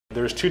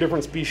There's two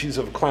different species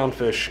of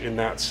clownfish in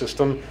that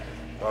system.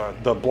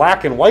 The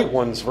black and white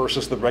ones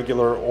versus the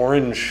regular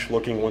orange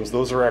looking ones,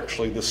 those are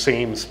actually the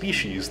same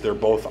species. They're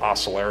both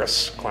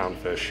Ocellaris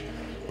clownfish,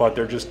 but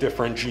they're just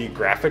different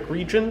geographic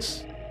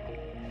regions.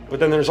 But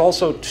then there's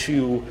also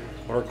two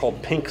what are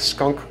called pink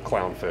skunk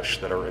clownfish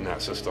that are in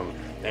that system.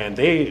 And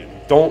they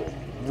don't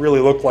really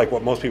look like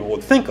what most people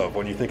would think of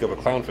when you think of a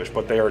clownfish,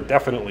 but they are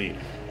definitely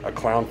a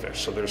clownfish.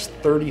 So there's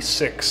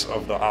 36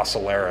 of the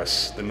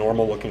Ocellaris, the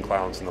normal looking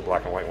clowns and the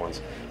black and white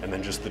ones, and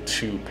then just the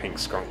two pink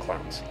skunk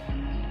clowns.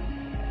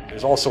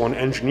 There's also an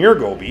engineer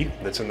goby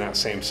that's in that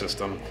same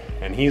system,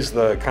 and he's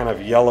the kind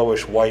of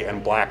yellowish white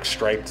and black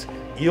striped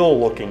eel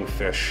looking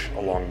fish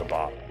along the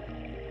bottom.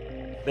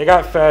 They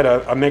got fed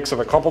a mix of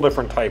a couple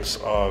different types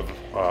of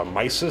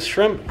mysis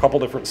shrimp, a couple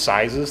different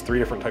sizes, 3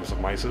 different types of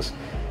mysis,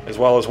 as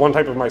well as one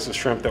type of mysis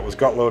shrimp that was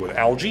gut loaded with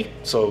algae,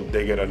 so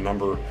they get a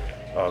number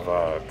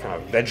of kind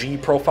of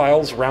veggie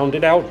profiles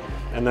rounded out,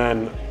 and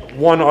then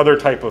one other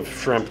type of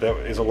shrimp that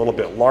is a little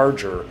bit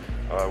larger.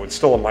 It's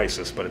still a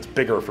mysis, but it's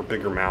bigger for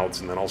bigger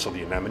mouths, and then also the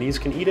anemones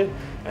can eat it.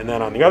 And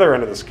then on the other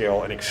end of the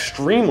scale, an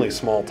extremely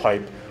small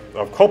type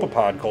of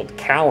copepod called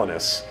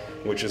Calanus,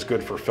 which is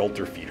good for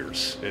filter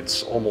feeders.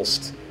 It's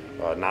almost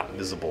not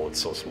visible, it's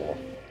so small.